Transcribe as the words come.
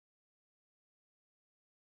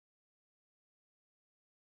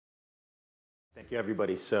Thank you,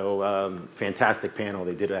 everybody. So fantastic panel.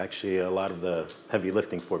 They did actually a lot of the heavy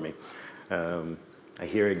lifting for me. I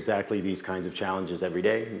hear exactly these kinds of challenges every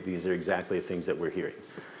day. These are exactly the things that we're hearing.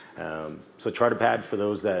 So CharterPad, for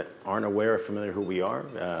those that aren't aware or familiar who we are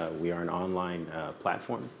an online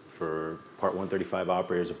platform for Part 135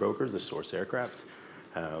 operators or brokers, the source aircraft.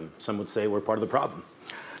 Some would say we're part of the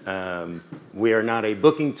problem. We are not a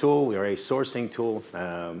booking tool. We are a sourcing tool.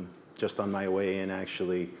 Just on my way in,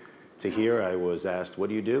 actually, to here, I was asked, what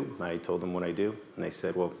do you do? I told them what I do. And they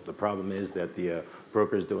said, well, the problem is that the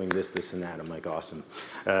broker's doing this, this, and that. I'm like, awesome.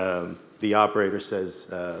 The operator says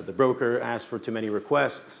the broker asked for too many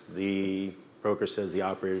requests. The broker says the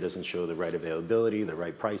operator doesn't show the right availability, the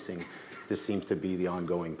right pricing. This seems to be the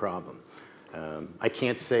ongoing problem. I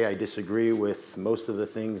can't say I disagree with most of the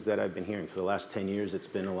things that I've been hearing. For the last 10 years, it's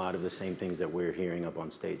been a lot of the same things that we're hearing up on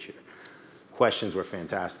stage here. Questions were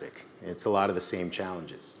fantastic. It's a lot of the same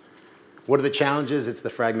challenges. What are the challenges? It's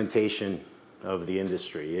the fragmentation of the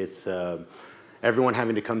industry. It's everyone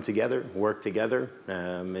having to come together, work together.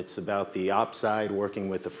 It's about the ops side working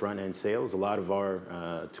with the front-end sales. A lot of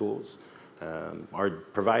our tools are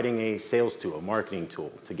providing a sales tool, a marketing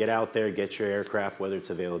tool to get out there, get your aircraft, whether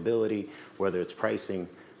it's availability, whether it's pricing.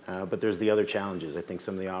 But there's the other challenges. I think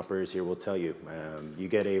some of the operators here will tell you. You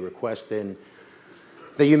get a request in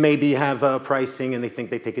that you maybe have pricing and they think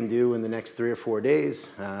that they can do in the next 3 or 4 days,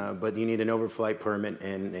 but you need an overflight permit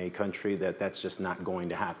in a country that's just not going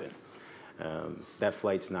to happen. That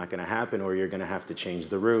flight's not going to happen, or you're going to have to change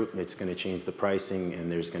the route, it's going to change the pricing,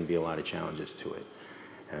 and there's going to be a lot of challenges to it.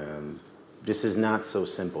 This is not so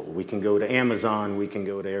simple. We can go to Amazon, we can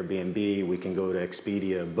go to Airbnb, we can go to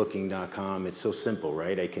Expedia, Booking.com. It's so simple,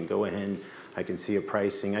 right? I can go ahead, I can see a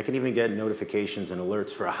pricing, I can even get notifications and alerts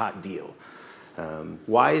for a hot deal.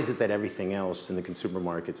 Why is it that everything else in the consumer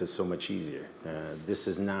markets is so much easier? This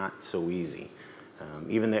is not so easy.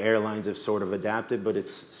 Even the airlines have sort of adapted, but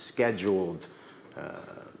it's scheduled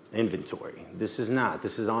inventory. This is not.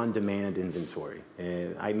 This is on-demand inventory.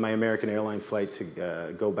 My American airline flight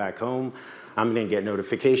to go back home, I'm going to get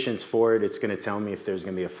notifications for it. It's going to tell me if there's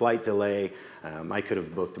going to be a flight delay. I could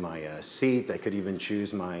have booked my seat. I could even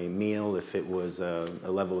choose my meal if it was a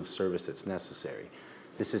level of service that's necessary.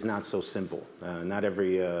 This is not so simple. Not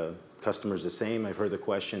every customer is the same. I've heard the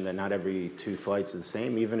question that not every 2 flights is the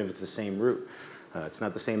same, even if it's the same route. It's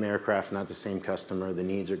not the same aircraft, not the same customer. The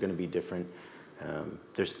needs are going to be different.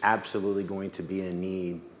 There's absolutely going to be a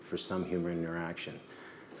need for some human interaction.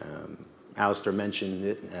 Alistair mentioned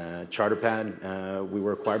it, CharterPad. We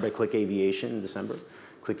were acquired by Click Aviation in December.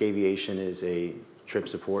 Click Aviation is a trip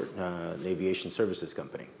support aviation services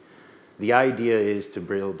company. The idea is to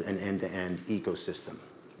build an end-to-end ecosystem.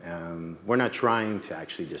 We're not trying to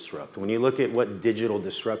actually disrupt. When you look at what digital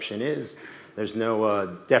disruption is, there's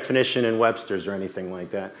no definition in Webster's or anything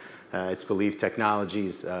like that. It's believed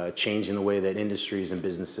technologies changing the way that industries and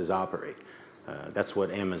businesses operate. That's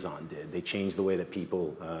what Amazon did. They changed the way that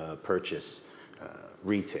people purchase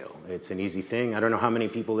retail. It's an easy thing. I don't know how many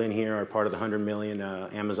people in here are part of the 100 million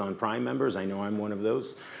Amazon Prime members. I know I'm one of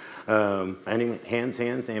those.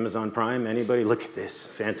 Hands, Amazon Prime, anybody? Look at this,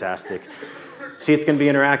 fantastic. See, it's going to be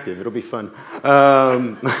interactive. It'll be fun.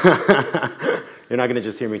 You're not going to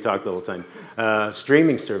just hear me talk the whole time.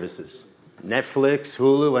 Streaming services, Netflix,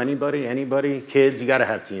 Hulu, anybody? Kids, you got to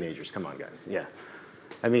have teenagers. Come on, guys. Yeah.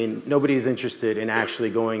 I mean, nobody's interested in actually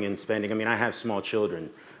going and spending. I mean, I have small children.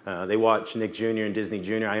 They watch Nick Jr. and Disney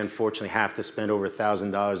Jr. I unfortunately have to spend over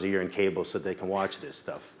 $1,000 a year in cable so they can watch this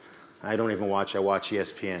stuff. I don't even watch, I watch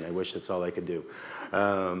ESPN. I wish that's all I could do.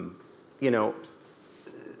 You know,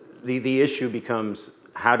 the issue becomes,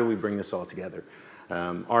 how do we bring this all together?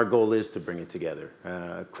 Our goal is to bring it together.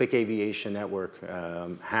 Click Aviation Network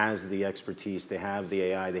has the expertise, they have the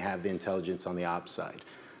AI, they have the intelligence on the ops side.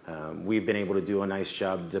 We've been able to do a nice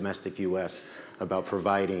job, domestic US, about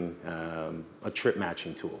providing a trip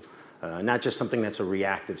matching tool. Not just something that's a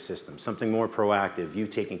reactive system, something more proactive, you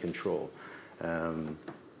taking control.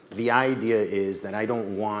 The idea is that I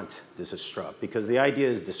don't want to disrupt, because the idea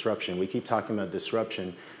is disruption. We keep talking about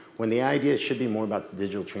disruption when the idea should be more about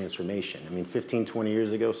digital transformation. I mean, 15, 20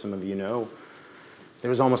 years ago, some of you know, there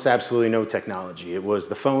was almost absolutely no technology. It was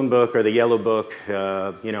the phone book or the yellow book,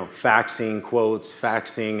 you know, faxing quotes,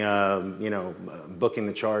 faxing, you know, booking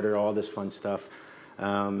the charter, all this fun stuff.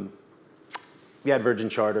 We had Virgin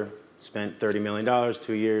Charter, spent $30 million,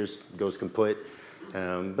 2 years, goes kaput.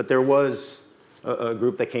 But there was a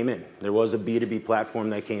group that came in. There was a B2B platform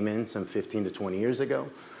that came in some 15 to 20 years ago.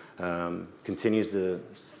 Continues to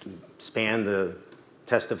span the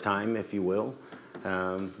test of time, if you will.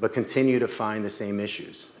 but continue to find the same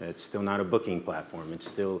issues. It's still not a booking platform. It's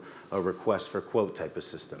still a request for quote type of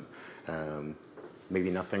system. Maybe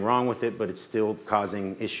nothing wrong with it, but it's still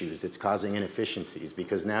causing issues. It's causing inefficiencies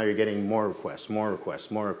because now you're getting more requests, more requests,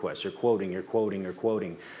 more requests. You're quoting, you're quoting, you're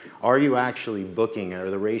quoting. Are you actually booking? Are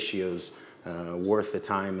the ratios worth the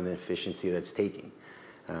time and the efficiency that's taking?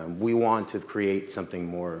 We want to create something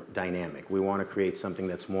more dynamic. We want to create something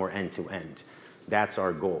that's more end-to-end. That's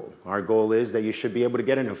our goal. Our goal is that you should be able to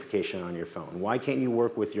get a notification on your phone. Why can't you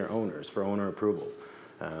work with your owners for owner approval?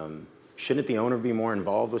 Shouldn't the owner be more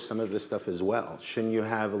involved with some of this stuff as well? Shouldn't you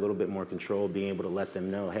have a little bit more control, being able to let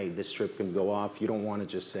them know, hey, this trip can go off. You don't want to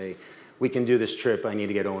just say, we can do this trip, I need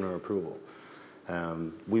to get owner approval.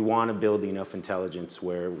 We want to build enough intelligence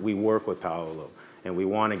where we work with Paolo and we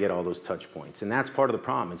want to get all those touch points. And that's part of the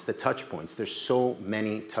problem. It's the touch points. There's so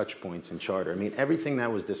many touch points in charter. I mean, everything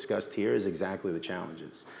that was discussed here is exactly the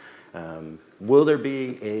challenges. Will there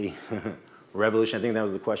be a revolution? I think that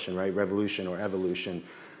was the question, right? Revolution or evolution.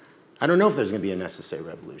 I don't know if there's going to be a necessary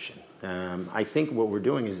revolution. I think what we're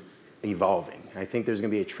doing is evolving. I think there's going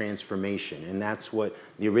to be a transformation, and that's what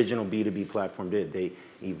the original B2B platform did. They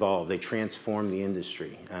evolved. They transformed the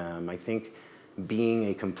industry. I think being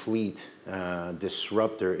a complete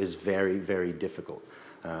disruptor is very, very difficult.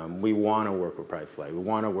 We want to work with Pride Flight. We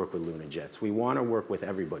want to work with Luna Jets. We want to work with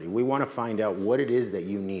everybody. We want to find out what it is that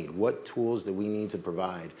you need, what tools that we need to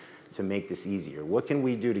provide to make this easier. What can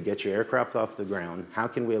we do to get your aircraft off the ground? How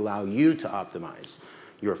can we allow you to optimize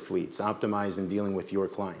your fleets, optimize in dealing with your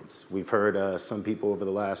clients? We've heard some people over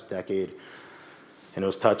the last decade, and it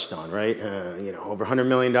was touched on, right? You know, over $100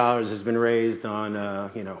 million has been raised on,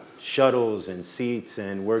 you know, shuttles and seats,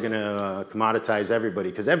 and we're gonna commoditize everybody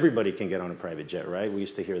because everybody can get on a private jet, right? We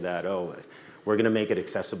used to hear that, oh, we're gonna make it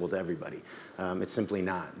accessible to everybody. It's simply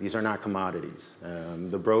not. These are not commodities.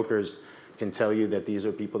 The brokers can tell you that these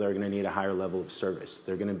are people that are going to need a higher level of service.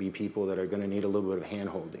 They're going to be people that are going to need a little bit of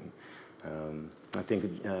hand-holding. I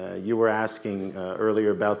think you were asking earlier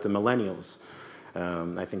about the millennials.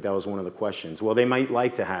 I think that was one of the questions. Well, they might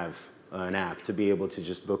like to have an app to be able to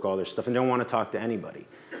just book all their stuff and don't want to talk to anybody.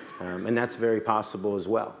 And that's very possible as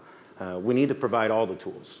well. We need to provide all the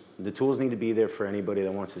tools. The tools need to be there for anybody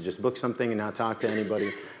that wants to just book something and not talk to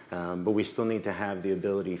anybody. But we still need to have the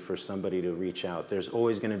ability for somebody to reach out. There's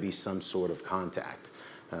always going to be some sort of contact.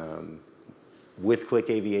 With Click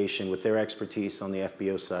Aviation, with their expertise on the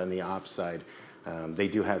FBO side and the ops side, they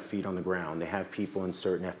do have feet on the ground. They have people in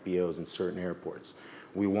certain FBOs and certain airports.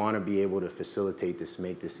 We want to be able to facilitate this,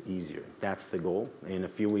 make this easier. That's the goal. In a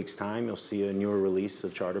few weeks' time, you'll see a newer release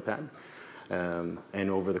of CharterPad. And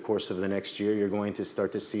over the course of the next year, you're going to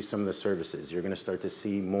start to see some of the services. You're going to start to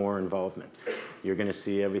see more involvement. You're going to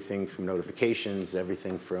see everything from notifications,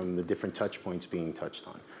 everything from the different touch points being touched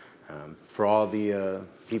on. For all the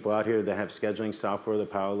people out here that have scheduling software, the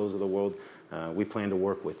Paolos of the world, we plan to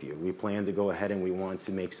work with you. We plan to go ahead and we want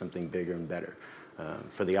to make something bigger and better.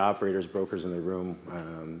 For the operators, brokers in the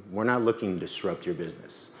room, we're not looking to disrupt your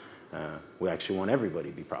business. We actually want everybody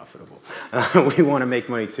to be profitable. We want to make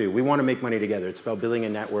money too. We want to make money together. It's about building a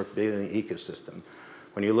network, building an ecosystem.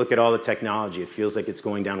 When you look at all the technology, it feels like it's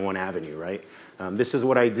going down one avenue, right? This is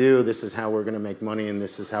what I do, this is how we're going to make money, and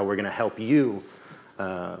this is how we're going to help you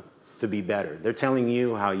to be better. They're telling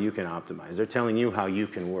you how you can optimize. They're telling you how you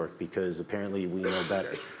can work because apparently we know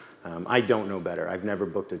better. I don't know better. I've never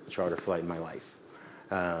booked a charter flight in my life.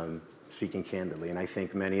 Speaking candidly, and I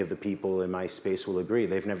think many of the people in my space will agree,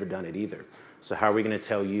 they've never done it either. So how are we going to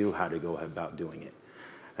tell you how to go about doing it?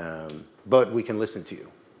 But we can listen to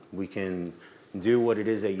you. We can do what it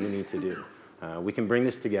is that you need to do. We can bring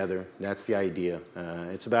this together. That's the idea.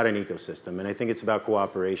 It's about an ecosystem, and I think it's about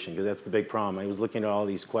cooperation because that's the big problem. I was looking at all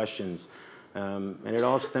these questions, and it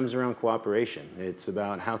all stems around cooperation. It's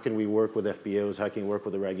about how can we work with FBOs, how can we work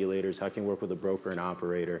with the regulators, how can we work with a broker and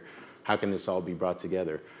operator, how can this all be brought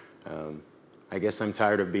together? I guess I'm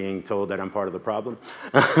tired of being told that I'm part of the problem.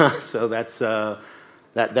 So that's the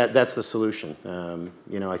solution.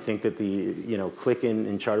 You know, I think that Click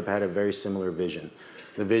and CharterPad had a very similar vision.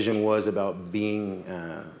 The vision was about being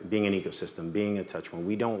an ecosystem, being a touch point.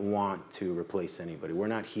 We don't want to replace anybody. We're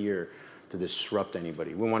not here to disrupt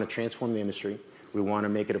anybody. We want to transform the industry. We want to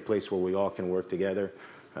make it a place where we all can work together,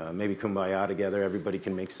 maybe kumbaya together. Everybody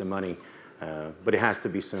can make some money. But it has to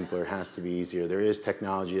be simpler, it has to be easier. There is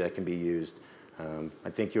technology that can be used. I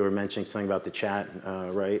think you were mentioning something about the chat,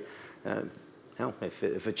 right? Hell,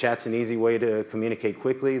 if a chat's an easy way to communicate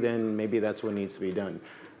quickly, then maybe that's what needs to be done.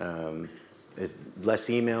 Less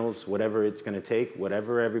emails, whatever it's going to take,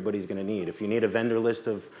 whatever everybody's going to need. If you need a vendor list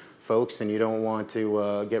of folks and you don't want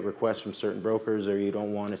to get requests from certain brokers, or you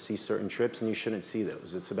don't want to see certain trips, and you shouldn't see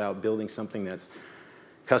those. It's about building something that's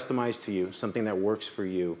customized to you, something that works for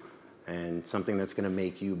you, and something that's going to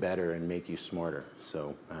make you better and make you smarter.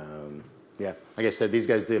 So yeah, like I said, these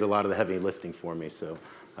guys did a lot of the heavy lifting for me. So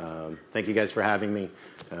thank you guys for having me.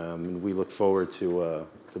 We look forward to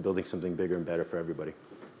building something bigger and better for everybody.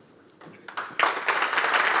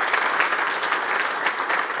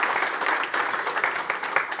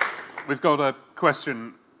 We've got a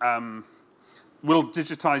question. Will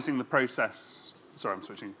digitizing the process, sorry, I'm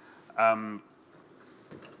switching,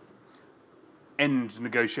 end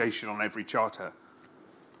negotiation on every charter?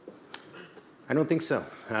 I don't think so.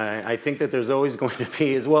 I think that there's always going to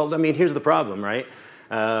be, as well, I mean, here's the problem, right?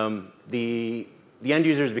 The end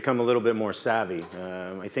user has become a little bit more savvy.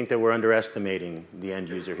 I think that we're underestimating the end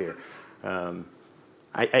user here.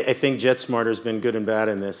 I think JetSmarter has been good and bad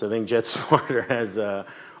in this. I think JetSmarter has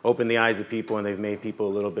opened the eyes of people, and they've made people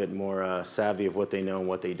a little bit more savvy of what they know and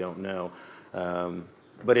what they don't know.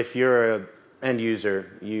 But if you're an end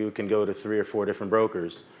user, you can go to 3 or 4 different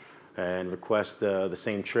brokers and request the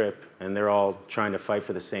same trip, and they're all trying to fight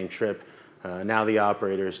for the same trip. Now the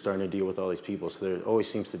operator is starting to deal with all these people, so there always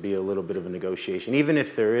seems to be a little bit of a negotiation. Even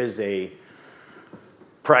if there is a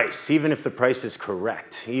price, even if the price is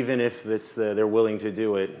correct, even if they're willing to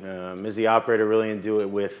do it, is the operator willing to do it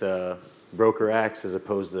with broker X as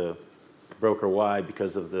opposed to broker Y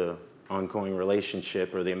because of the ongoing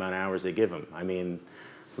relationship or the amount of hours they give them? I mean,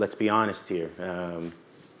 let's be honest here.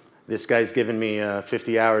 This guy's giving me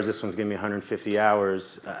 50 hours, this one's giving me 150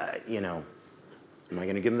 hours. You know, am I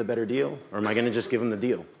going to give him the better deal, or am I going to just give him the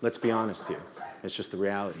deal? Let's be honest here. It's just the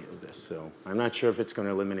reality of this. So I'm not sure if it's going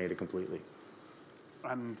to eliminate it completely.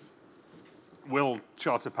 And will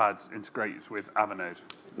CharterPad integrate with Avinode?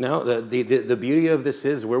 No, the beauty of this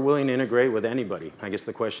is we're willing to integrate with anybody. I guess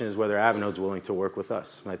the question is whether Avinode's willing to work with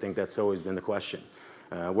us. I think that's always been the question.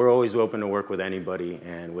 We're always open to work with anybody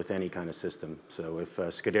and with any kind of system. So if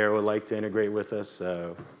Scudero would like to integrate with us,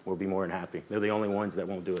 we'll be more than happy. They're the only ones that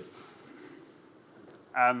won't do it.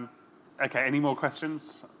 Okay, any more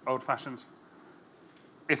questions? Old-fashioned?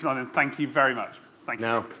 If not, then thank you very much. Thank you.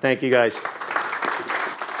 No, thank you guys.